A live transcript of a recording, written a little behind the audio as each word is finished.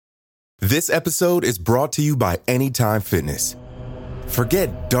This episode is brought to you by Anytime Fitness.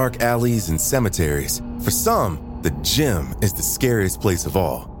 Forget dark alleys and cemeteries. For some, the gym is the scariest place of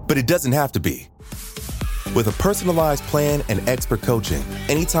all, but it doesn't have to be. With a personalized plan and expert coaching,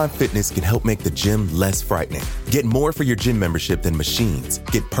 Anytime Fitness can help make the gym less frightening. Get more for your gym membership than machines.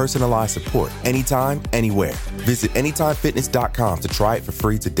 Get personalized support anytime, anywhere. Visit AnytimeFitness.com to try it for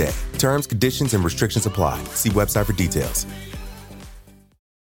free today. Terms, conditions, and restrictions apply. See website for details.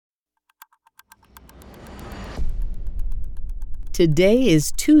 Today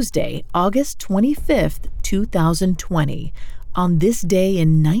is Tuesday, August 25th, 2020. On this day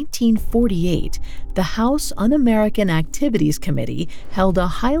in 1948, the House Un-American Activities Committee held a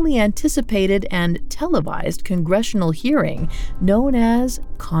highly anticipated and televised congressional hearing known as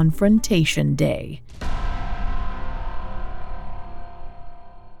Confrontation Day.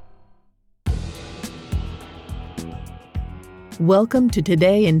 Welcome to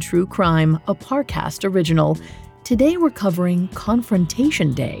Today in True Crime, a Parcast original. Today we're covering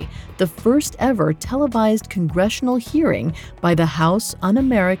Confrontation Day, the first ever televised congressional hearing by the House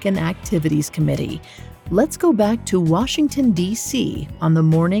Un-American Activities Committee. Let's go back to Washington, D.C. on the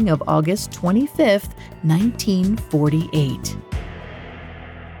morning of August 25th, 1948.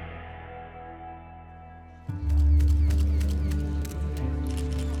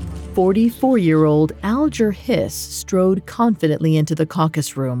 "44-year-old Alger Hiss strode confidently into the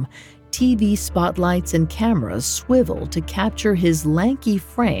caucus room. TV spotlights and cameras swiveled to capture his lanky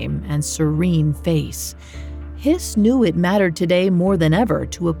frame and serene face. Hiss knew it mattered today more than ever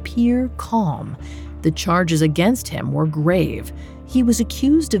to appear calm. The charges against him were grave. He was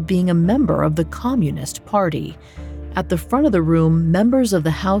accused of being a member of the Communist Party. At the front of the room, members of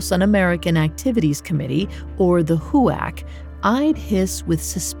the House Un-American Activities Committee, or the HUAC, eyed Hiss with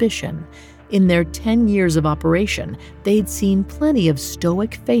suspicion. In their 10 years of operation, they'd seen plenty of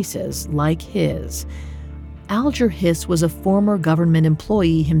stoic faces like his. Alger Hiss was a former government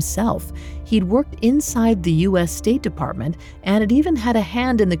employee himself. He'd worked inside the U.S. State Department and had even had a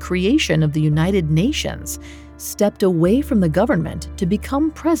hand in the creation of the United Nations. Stepped away from the government to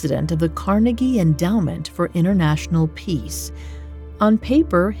become president of the Carnegie Endowment for International Peace. On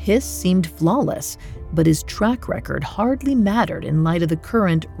paper, Hiss seemed flawless, but his track record hardly mattered in light of the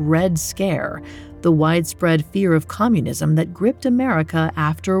current Red Scare, the widespread fear of communism that gripped America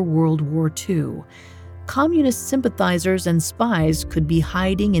after World War II. Communist sympathizers and spies could be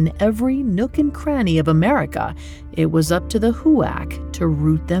hiding in every nook and cranny of America. It was up to the HUAC to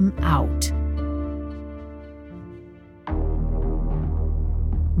root them out.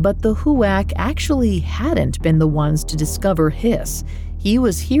 But the HUAC actually hadn't been the ones to discover Hiss. He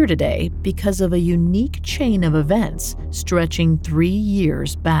was here today because of a unique chain of events stretching 3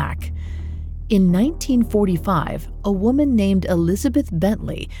 years back. In 1945, a woman named Elizabeth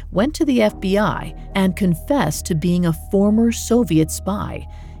Bentley went to the FBI and confessed to being a former Soviet spy.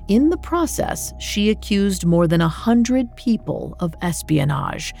 In the process, she accused more than 100 people of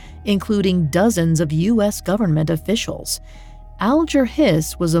espionage, including dozens of U.S. government officials. Alger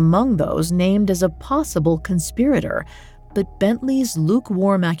Hiss was among those named as a possible conspirator, but Bentley's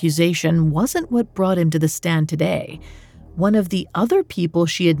lukewarm accusation wasn't what brought him to the stand today. One of the other people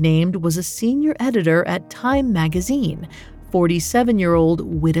she had named was a senior editor at Time magazine, 47-year-old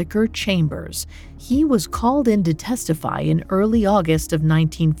Whittaker Chambers. He was called in to testify in early August of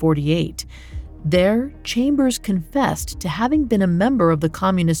 1948. There, Chambers confessed to having been a member of the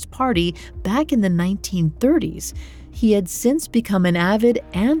Communist Party back in the 1930s. He had since become an avid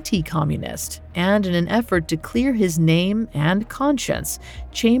anti-communist, and in an effort to clear his name and conscience,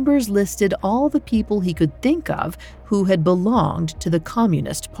 Chambers listed all the people he could think of who had belonged to the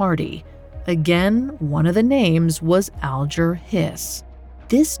Communist Party. Again, one of the names was Alger Hiss.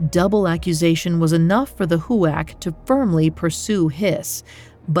 This double accusation was enough for the HUAC to firmly pursue Hiss,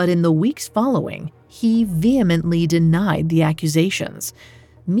 but in the weeks following, he vehemently denied the accusations.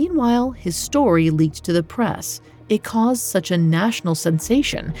 Meanwhile, his story leaked to the press. It caused such a national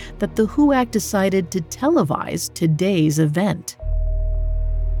sensation that the HUAC decided to televise today's event.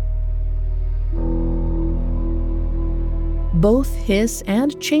 Both Hiss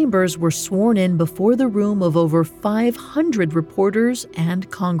and Chambers were sworn in before the room of over 500 reporters and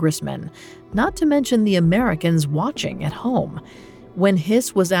congressmen, not to mention the Americans watching at home. When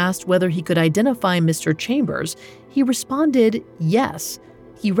Hiss was asked whether he could identify Mr. Chambers, he responded yes.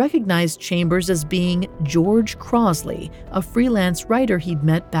 He recognized Chambers as being George Crosley, a freelance writer he'd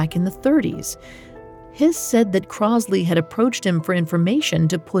met back in the 30s. Hiss said that Crosley had approached him for information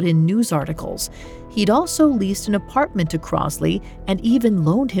to put in news articles. He'd also leased an apartment to Crosley and even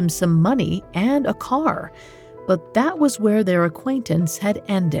loaned him some money and a car. But that was where their acquaintance had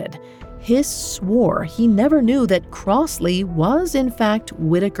ended. Hiss swore he never knew that Crossley was in fact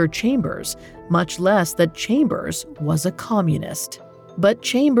Whittaker Chambers, much less that Chambers was a communist. But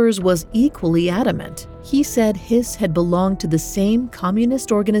Chambers was equally adamant. He said Hiss had belonged to the same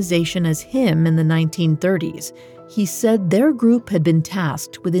communist organization as him in the 1930s. He said their group had been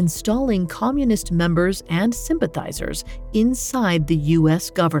tasked with installing communist members and sympathizers inside the U.S.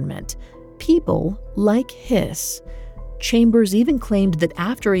 government. People like Hiss. Chambers even claimed that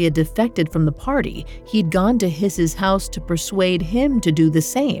after he had defected from the party, he'd gone to Hiss's house to persuade him to do the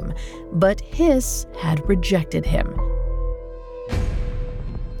same, but Hiss had rejected him.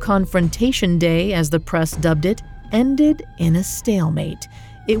 Confrontation Day, as the press dubbed it, ended in a stalemate.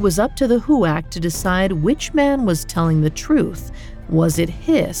 It was up to the HUAC to decide which man was telling the truth. Was it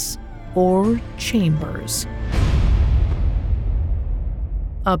Hiss or Chambers?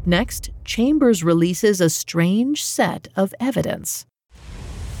 Up next, Chambers releases a strange set of evidence.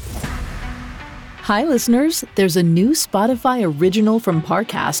 Hi listeners, there's a new Spotify original from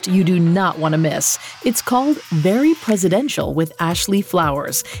Parcast you do not want to miss. It's called Very Presidential with Ashley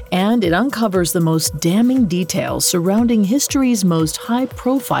Flowers, and it uncovers the most damning details surrounding history's most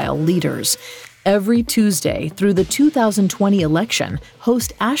high-profile leaders. Every Tuesday through the 2020 election,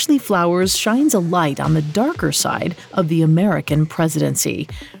 host Ashley Flowers shines a light on the darker side of the American presidency.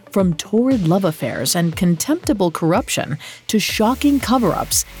 From torrid love affairs and contemptible corruption to shocking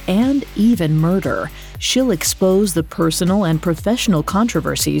cover-ups and even murder, she'll expose the personal and professional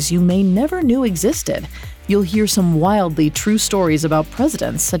controversies you may never knew existed. You'll hear some wildly true stories about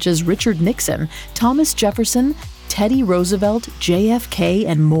presidents such as Richard Nixon, Thomas Jefferson, Teddy Roosevelt, JFK,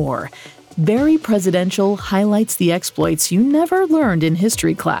 and more. Very Presidential highlights the exploits you never learned in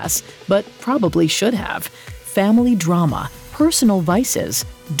history class, but probably should have. Family drama, personal vices,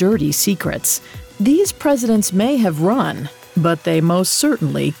 dirty secrets. These presidents may have run, but they most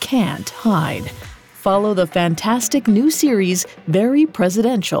certainly can't hide. Follow the fantastic new series, Very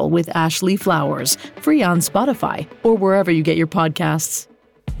Presidential with Ashley Flowers, free on Spotify or wherever you get your podcasts.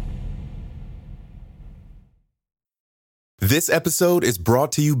 This episode is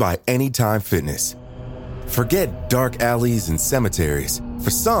brought to you by Anytime Fitness. Forget dark alleys and cemeteries.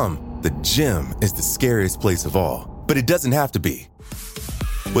 For some, the gym is the scariest place of all, but it doesn't have to be.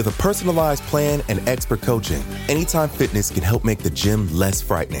 With a personalized plan and expert coaching, Anytime Fitness can help make the gym less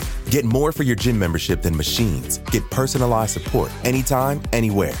frightening. Get more for your gym membership than machines. Get personalized support anytime,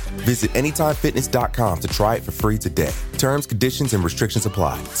 anywhere. Visit AnytimeFitness.com to try it for free today. Terms, conditions, and restrictions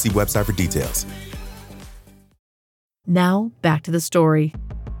apply. See website for details. Now, back to the story.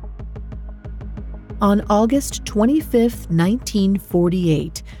 On August 25,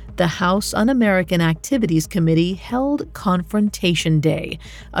 1948, the House Un-American Activities Committee held Confrontation Day,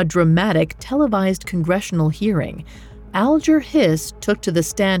 a dramatic televised congressional hearing. Alger Hiss took to the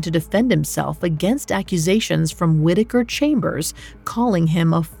stand to defend himself against accusations from Whittaker Chambers, calling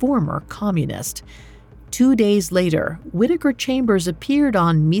him a former communist. 2 days later, Whittaker Chambers appeared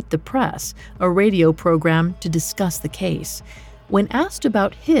on Meet the Press, a radio program to discuss the case. When asked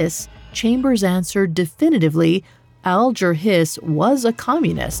about Hiss, Chambers answered definitively, Alger Hiss was a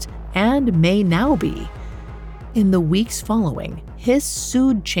communist and may now be. In the weeks following, Hiss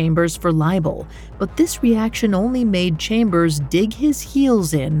sued Chambers for libel, but this reaction only made Chambers dig his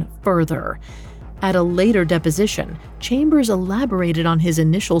heels in further. At a later deposition, Chambers elaborated on his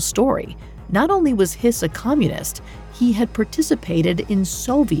initial story. Not only was Hiss a communist, he had participated in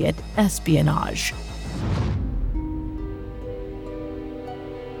Soviet espionage.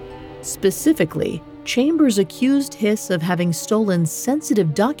 Specifically, Chambers accused Hiss of having stolen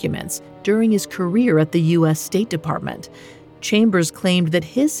sensitive documents during his career at the U.S. State Department. Chambers claimed that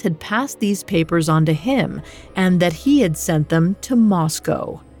Hiss had passed these papers on to him and that he had sent them to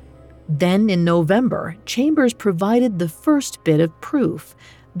Moscow. Then, in November, Chambers provided the first bit of proof.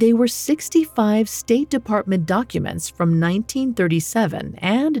 They were 65 State Department documents from 1937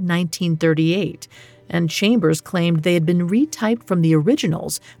 and 1938, and Chambers claimed they had been retyped from the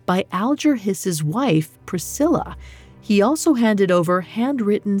originals by Alger Hiss's wife, Priscilla. He also handed over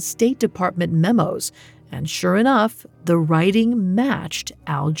handwritten State Department memos, and sure enough, the writing matched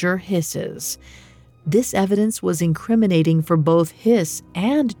Alger Hiss's. This evidence was incriminating for both Hiss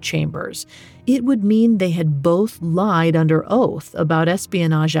and Chambers. It would mean they had both lied under oath about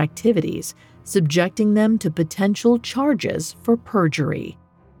espionage activities, subjecting them to potential charges for perjury.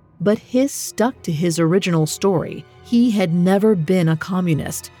 But Hiss stuck to his original story. He had never been a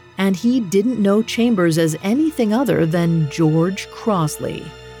communist, and he didn't know Chambers as anything other than George Crossley.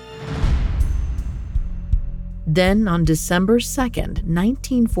 Then, on December 2nd,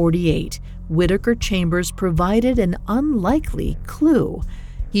 1948, Whittaker Chambers provided an unlikely clue.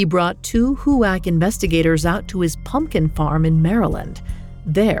 He brought 2 HUAC investigators out to his pumpkin farm in Maryland.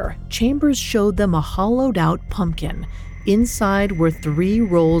 There, Chambers showed them a hollowed-out pumpkin. Inside were 3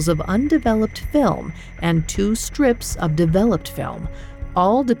 rolls of undeveloped film and 2 strips of developed film,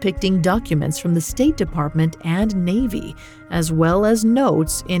 all depicting documents from the State Department and Navy, as well as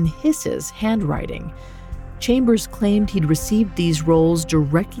notes in Hiss's handwriting. Chambers claimed he'd received these rolls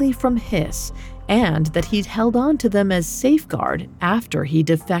directly from Hiss and that he'd held on to them as safeguard after he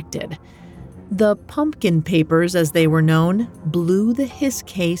defected. The pumpkin papers, as they were known, blew the Hiss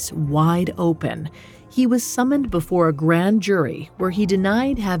case wide open. He was summoned before a grand jury where he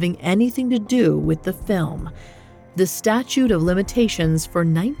denied having anything to do with the film. The statute of limitations for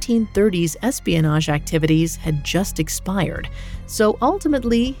 1930s espionage activities had just expired, so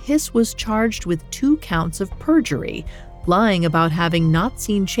ultimately Hiss was charged with 2 counts of perjury, lying about having not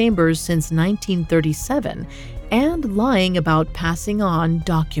seen Chambers since 1937, and lying about passing on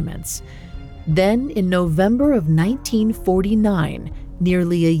documents. Then, in November of 1949,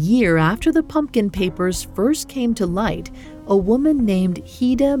 nearly a year after the pumpkin papers first came to light, a woman named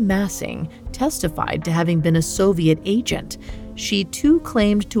Heda Massing testified to having been a Soviet agent. She too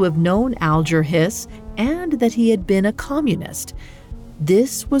claimed to have known Alger Hiss and that he had been a communist.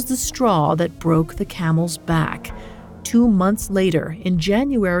 This was the straw that broke the camel's back. 2 months later, in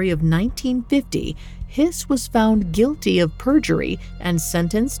January of 1950, Hiss was found guilty of perjury and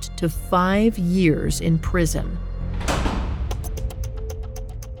sentenced to 5 years in prison.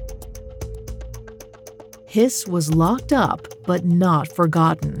 Hiss was locked up, but not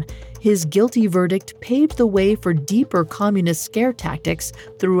forgotten. His guilty verdict paved the way for deeper communist scare tactics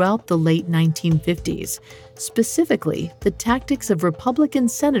throughout the late 1950s, specifically the tactics of Republican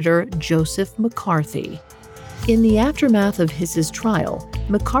Senator Joseph McCarthy. In the aftermath of Hiss's trial,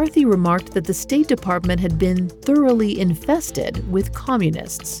 McCarthy remarked that the State Department had been thoroughly infested with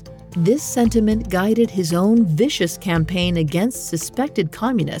communists. This sentiment guided his own vicious campaign against suspected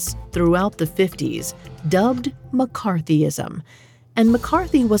communists throughout the 50s, dubbed McCarthyism. And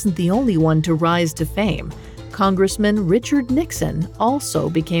McCarthy wasn't the only one to rise to fame. Congressman Richard Nixon also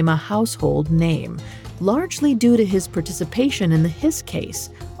became a household name, largely due to his participation in the Hiss case,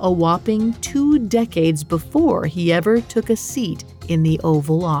 a whopping 2 decades before he ever took a seat in the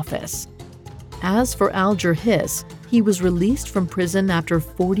Oval Office. As for Alger Hiss, he was released from prison after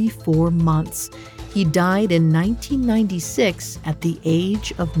 44 months. He died in 1996 at the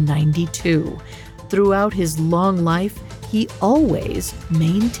age of 92. Throughout his long life, he always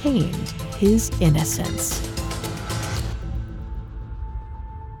maintained his innocence.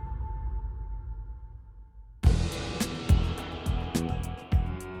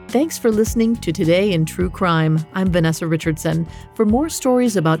 Thanks for listening to Today in True Crime. I'm Vanessa Richardson. For more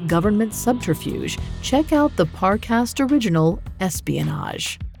stories about government subterfuge, check out the Parcast original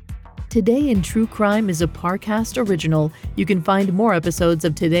Espionage. Today in True Crime is a Parcast original. You can find more episodes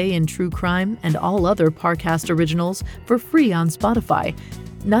of Today in True Crime and all other Parcast originals for free on Spotify.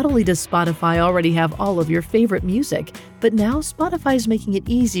 Not only does Spotify already have all of your favorite music, but now Spotify is making it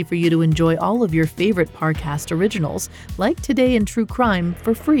easy for you to enjoy all of your favorite Parcast originals, like Today in True Crime,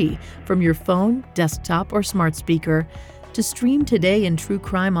 for free from your phone, desktop, or smart speaker. To stream Today in True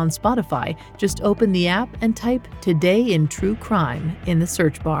Crime on Spotify, just open the app and type Today in True Crime in the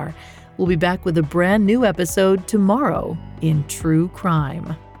search bar. We'll be back with a brand new episode tomorrow in True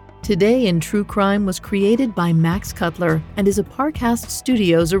Crime. Today in True Crime was created by Max Cutler and is a Parcast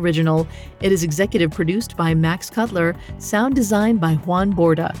Studios original. It is executive produced by Max Cutler, sound designed by Juan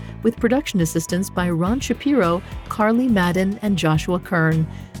Borda, with production assistance by Ron Shapiro, Carly Madden, and Joshua Kern.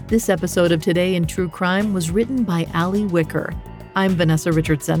 This episode of Today in True Crime was written by Ali Wicker. I'm Vanessa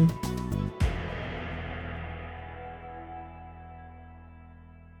Richardson.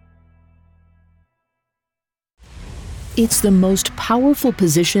 It's the most powerful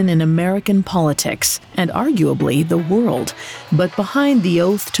position in American politics, and arguably the world. But behind the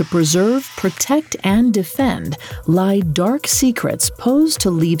oath to preserve, protect, and defend lie dark secrets posed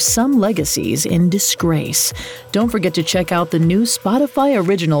to leave some legacies in disgrace. Don't forget to check out the new Spotify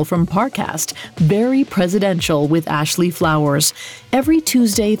original from Parcast, Very Presidential with Ashley Flowers. Every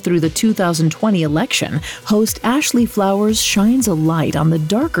Tuesday through the 2020 election, host Ashley Flowers shines a light on the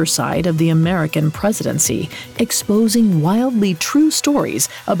darker side of the American presidency, exposing wildly true stories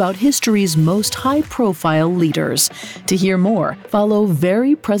about history's most high-profile leaders. To hear more, follow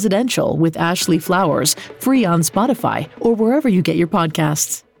Very Presidential with Ashley Flowers, free on Spotify or wherever you get your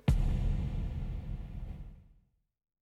podcasts.